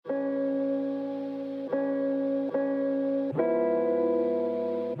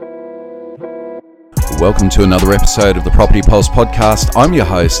Welcome to another episode of the Property Pulse podcast. I'm your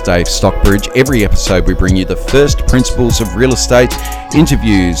host, Dave Stockbridge. Every episode we bring you the first principles of real estate,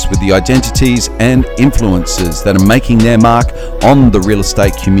 interviews with the identities and influencers that are making their mark on the real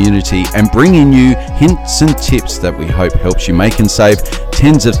estate community and bringing you hints and tips that we hope helps you make and save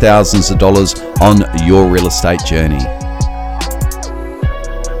tens of thousands of dollars on your real estate journey.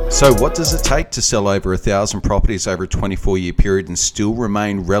 So what does it take to sell over 1,000 properties over a 24-year period and still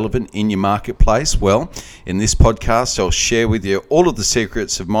remain relevant in your marketplace? Well, in this podcast, I'll share with you all of the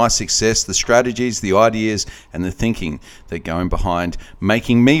secrets of my success, the strategies, the ideas, and the thinking that go in behind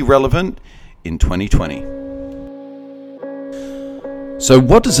making me relevant in 2020. So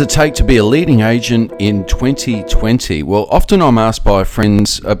what does it take to be a leading agent in 2020? Well, often I'm asked by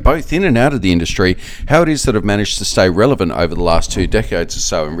friends, both in and out of the industry, how it is that I've managed to stay relevant over the last 2 decades or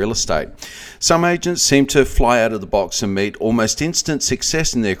so in real estate. Some agents seem to fly out of the box and meet almost instant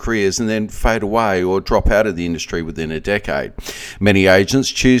success in their careers and then fade away or drop out of the industry within a decade. Many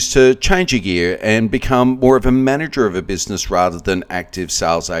agents choose to change a gear and become more of a manager of a business rather than active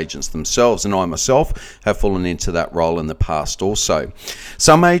sales agents themselves, and I myself have fallen into that role in the past also.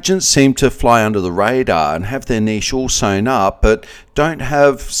 Some agents seem to fly under the radar and have their niche all sewn up, but don't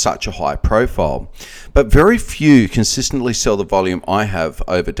have such a high profile. But very few consistently sell the volume I have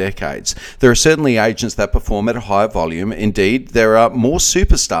over decades. There are certainly agents that perform at a higher volume. Indeed, there are more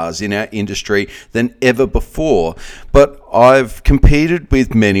superstars in our industry than ever before. But I've competed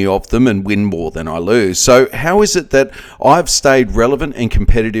with many of them and win more than I lose. So how is it that I've stayed relevant and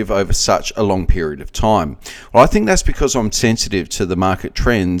competitive over such a long period of time? Well, I think that's because I'm sensitive to the market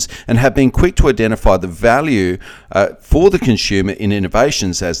trends and have been quick to identify the value for the consumer in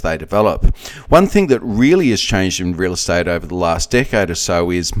innovations as they develop. One thing that really has changed in real estate over the last decade or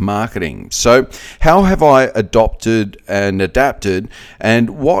so is marketing. So how have I adopted and adapted,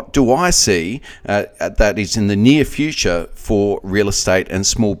 and what do I see that is in the near future for real estate and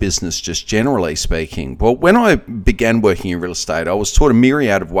small business just generally speaking? Well, when I began working in real estate, I was taught a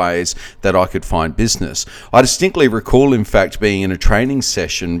myriad of ways that I could find business. I distinctly recall, in fact, being in a training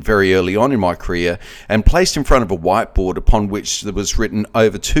session very early on in my career and placed in front of a whiteboard upon which there was written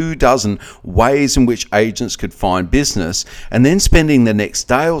over 24 ways in which agents could find business, and then spending the next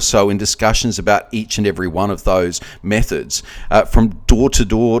day or so in discussions about each and every one of those methods, from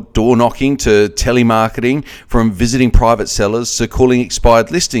door-to-door, door knocking to telemarketing, from visiting private sellers to calling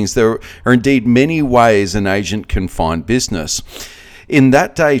expired listings. There are indeed many ways an agent can find business. In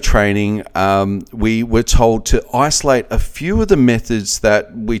that day training, we were told to isolate a few of the methods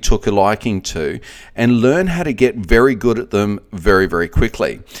that we took a liking to and learn how to get very good at them very, very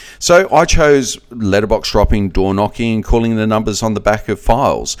quickly. So I chose letterbox dropping, door knocking, calling the numbers on the back of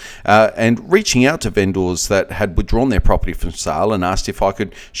files, and reaching out to vendors that had withdrawn their property from sale and asked if I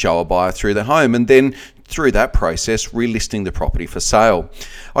could show a buyer through their home, and then through that process, relisting the property for sale.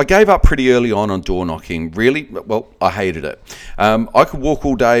 I gave up pretty early on door knocking. Really, well, I hated it. I could walk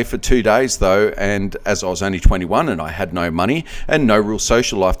all day for 2 days though, and as I was only 21 and I had no money and no real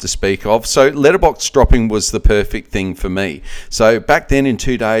social life to speak of, so letterbox dropping was the perfect thing for me. So back then in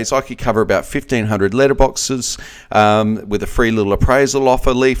 2 days, I could cover about 1,500 letterboxes with a free little appraisal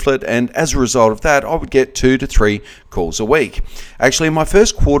offer leaflet, and as a result of that, I would get 2 to 3 calls a week. Actually, in my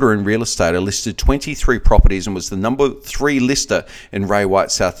first quarter in real estate, I listed 23 properties and was the number 3 lister in Ray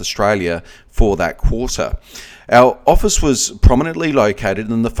White, South Australia for that quarter. Our office was prominently located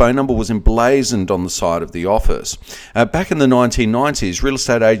and the phone number was emblazoned on the side of the office. Back in the 1990s, real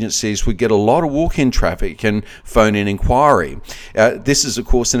estate agencies would get a lot of walk-in traffic and phone-in inquiry. This is, of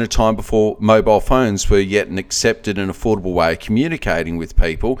course, in a time before mobile phones were yet an accepted and affordable way of communicating with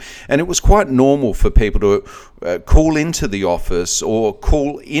people, and it was quite normal for people to call into the office or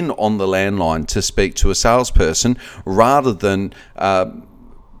call in on the landline to speak to a salesperson rather than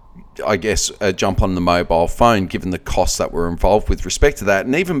jump on the mobile phone, given the costs that were involved with respect to that.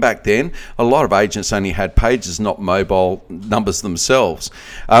 And even back then, a lot of agents only had pages, not mobile numbers themselves.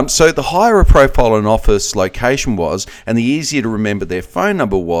 So the higher a profile an office location was, and the easier to remember their phone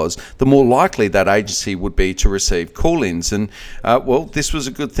number was, the more likely that agency would be to receive call-ins. And this was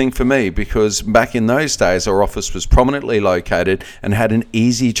a good thing for me, because back in those days, our office was prominently located and had an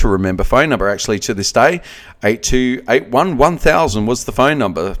easy to remember phone number. Actually, to this day, 8281 1000 was the phone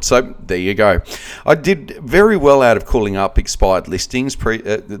number. So So there you go. I did very well out of calling up expired listings.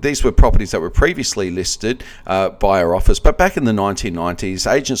 These were properties that were previously listed by our office, but back in the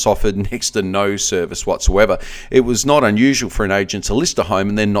 1990s, agents offered next to no service whatsoever. It was not unusual for an agent to list a home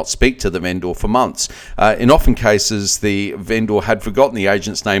and then not speak to the vendor for months. In often cases, the vendor had forgotten the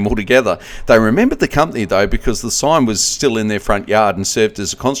agent's name altogether. They remembered the company though, because the sign was still in their front yard and served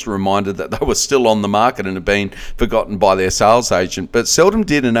as a constant reminder that they were still on the market and had been forgotten by their sales agent. But seldom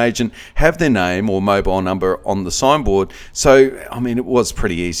did an agent have their name or mobile number on the signboard, so it was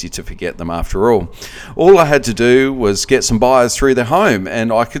pretty easy to forget them after all. All I had to do was get some buyers through their home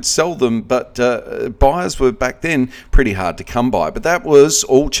and I could sell them, but buyers were back then pretty hard to come by. But that was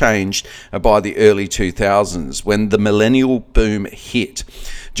all changed by the early 2000s when the millennial boom hit.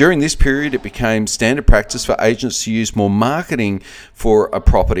 During this period, it became standard practice for agents to use more marketing for a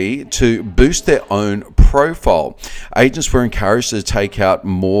property to boost their own profile. Agents were encouraged to take out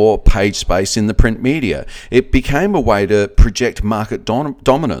more page space in the print media. It became a way to project market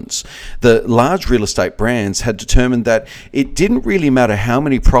dominance. The large real estate brands had determined that it didn't really matter how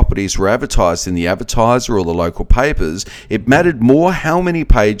many properties were advertised in the Advertiser or the local papers. It mattered more how many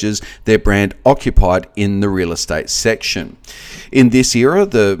pages their brand occupied in the real estate section. In this era,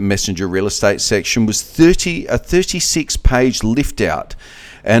 the Messenger real estate section was a 36-page lift out,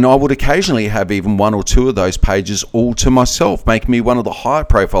 and I would occasionally have even one or two of those pages all to myself, making me one of the high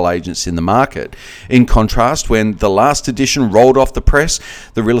profile agents in the market. In contrast, when the last edition rolled off the press,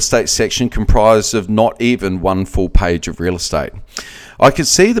 the real estate section comprised of not even one full page of real estate. I could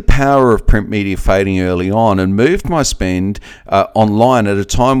see the power of print media fading early on and moved my spend online at a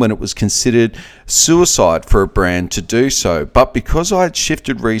time when it was considered suicide for a brand to do so. But because I had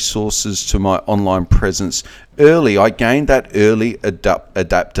shifted resources to my online presence early, I gained that early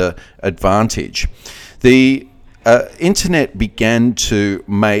adapter advantage. The internet began to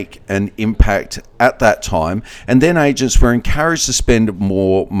make an impact at that time, and then agents were encouraged to spend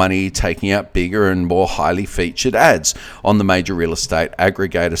more money taking out bigger and more highly featured ads on the major real estate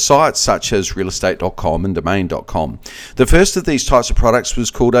aggregator sites such as realestate.com and domain.com. The first of these types of products was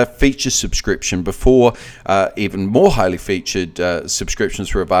called a feature subscription before even more highly featured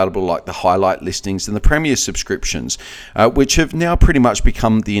subscriptions were available, like the highlight listings and the premier subscriptions, which have now pretty much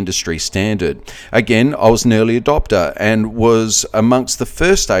become the industry standard. Again, I was an early adopter and was amongst the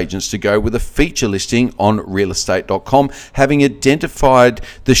first agents to go with a feature listing on realestate.com, having identified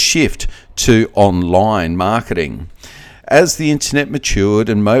the shift to online marketing. As the internet matured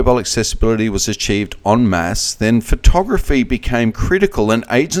and mobile accessibility was achieved en masse, then photography became critical and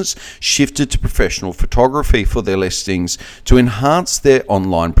agents shifted to professional photography for their listings to enhance their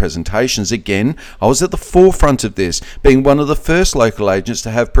online presentations. Again, I was at the forefront of this, being one of the first local agents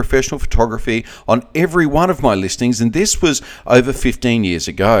to have professional photography on every one of my listings, and this was over 15 years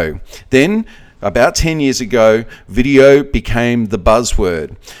ago. Then, about 10 years ago, video became the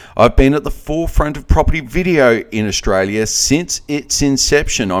buzzword. I've been at the forefront of property video in Australia since its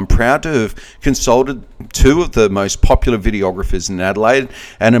inception. I'm proud to have consulted two of the most popular videographers in Adelaide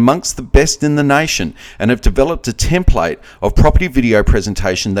and amongst the best in the nation, and have developed a template of property video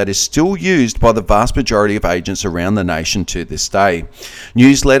presentation that is still used by the vast majority of agents around the nation to this day.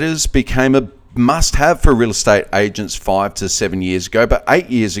 Newsletters became a must-have for real estate agents 5 to 7 years ago, but 8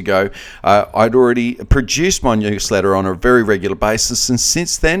 years ago I'd already produced my newsletter on a very regular basis, and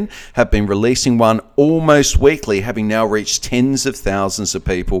since then have been releasing one almost weekly, having now reached tens of thousands of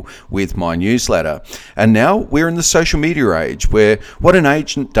people with my newsletter. And now we're in the social media age, where what an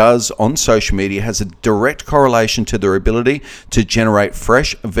agent does on social media has a direct correlation to their ability to generate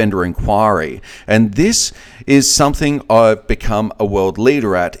fresh vendor inquiry, and this is something I've become a world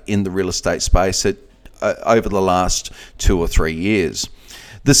leader at in the real estate space over the last 2 or 3 years.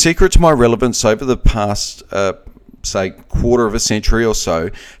 The secret to my relevance over the past, quarter of a century or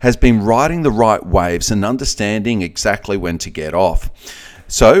so has been riding the right waves and understanding exactly when to get off.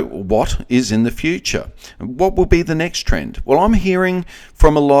 So what is in the future? What will be the next trend? Well, I'm hearing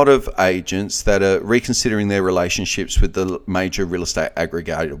from a lot of agents that are reconsidering their relationships with the major real estate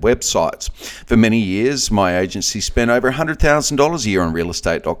aggregator websites. For many years, my agency spent over $100,000 a year on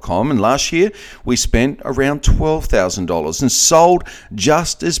realestate.com, and last year we spent around $12,000 and sold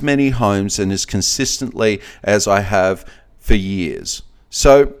just as many homes and as consistently as I have for years.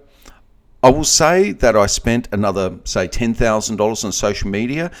 So I will say that I spent another, say, $10,000 on social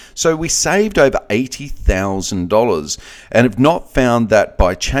media, so we saved over $80,000 and have not found that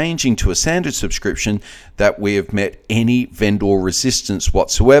by changing to a standard subscription that we have met any vendor resistance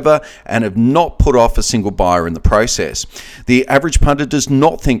whatsoever and have not put off a single buyer in the process. The average punter does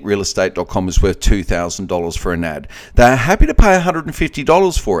not think realestate.com is worth $2,000 for an ad. They are happy to pay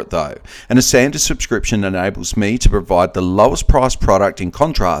 $150 for it though, and a standard subscription enables me to provide the lowest price product in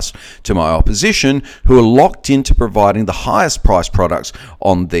contrast to my opposition who are locked into providing the highest price products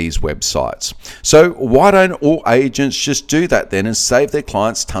on these websites. So why don't all agents just do that then and save their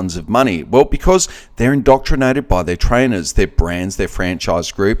clients tons of money? Well, because they're indoctrinated by their trainers, their brands, their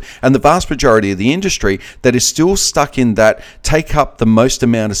franchise group, and the vast majority of the industry that is still stuck in that take up the most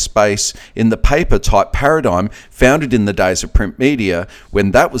amount of space in the paper type paradigm founded in the days of print media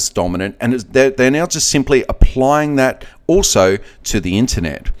when that was dominant, and they're now just simply applying that also to the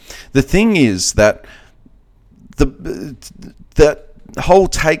internet. The thing is that that whole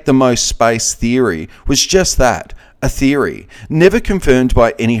take the most space theory was just that, a theory, never confirmed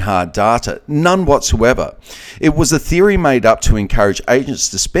by any hard data, none whatsoever. It was a theory made up to encourage agents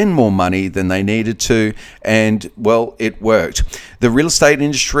to spend more money than they needed to, and, well, it worked. The real estate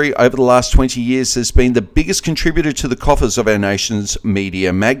industry over the last 20 years has been the biggest contributor to the coffers of our nation's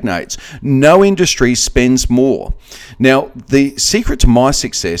media magnates. No industry spends more. Now, the secret to my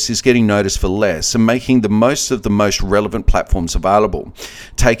success is getting noticed for less and making the most of the most relevant platforms available.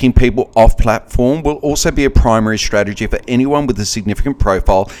 Taking people off platform will also be a primary strategy for anyone with a significant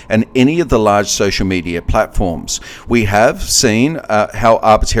profile and any of the large social media platforms. We have seen how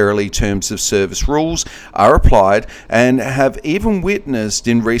arbitrarily terms of service rules are applied and have even witnessed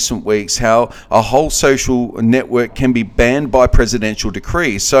in recent weeks how a whole social network can be banned by presidential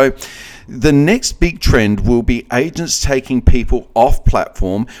decree. So the next big trend will be agents taking people off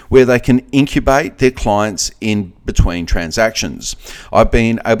platform where they can incubate their clients in between transactions. I've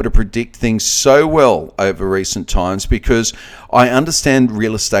been able to predict things so well over recent times because I understand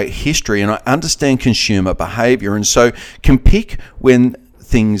real estate history and I understand consumer behavior, and so can pick when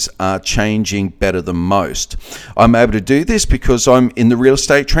things are changing better than most. I'm able to do this because I'm in the real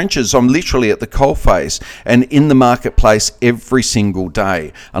estate trenches. I'm literally at the coalface and in the marketplace every single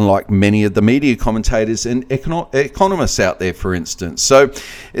day, unlike many of the media commentators and economists out there, for instance. So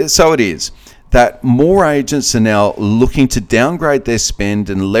it is that more agents are now looking to downgrade their spend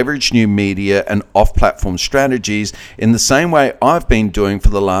and leverage new media and off-platform strategies in the same way I've been doing for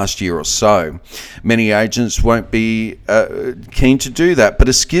the last year or so. Many agents won't be keen to do that, but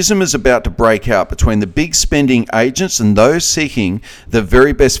a schism is about to break out between the big spending agents and those seeking the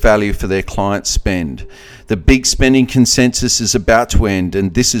very best value for their client spend. The big spending consensus is about to end,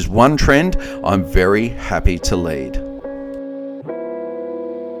 and this is one trend I'm very happy to lead.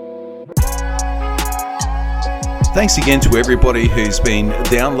 Thanks again to everybody who's been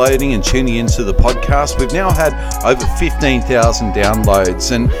downloading and tuning into the podcast. We've now had over 15,000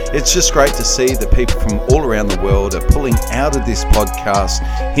 downloads, and it's just great to see that people from all around the world are pulling out of this podcast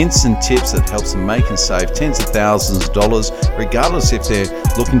hints and tips that helps them make and save tens of thousands of dollars, regardless if they're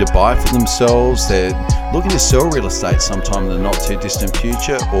looking to buy for themselves, they're looking to sell real estate sometime in the not too distant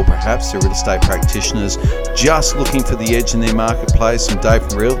future, or perhaps they're real estate practitioners just looking for the edge in their marketplace. I'm Dave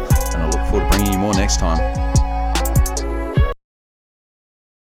from Real, and I look forward to bringing you more next time.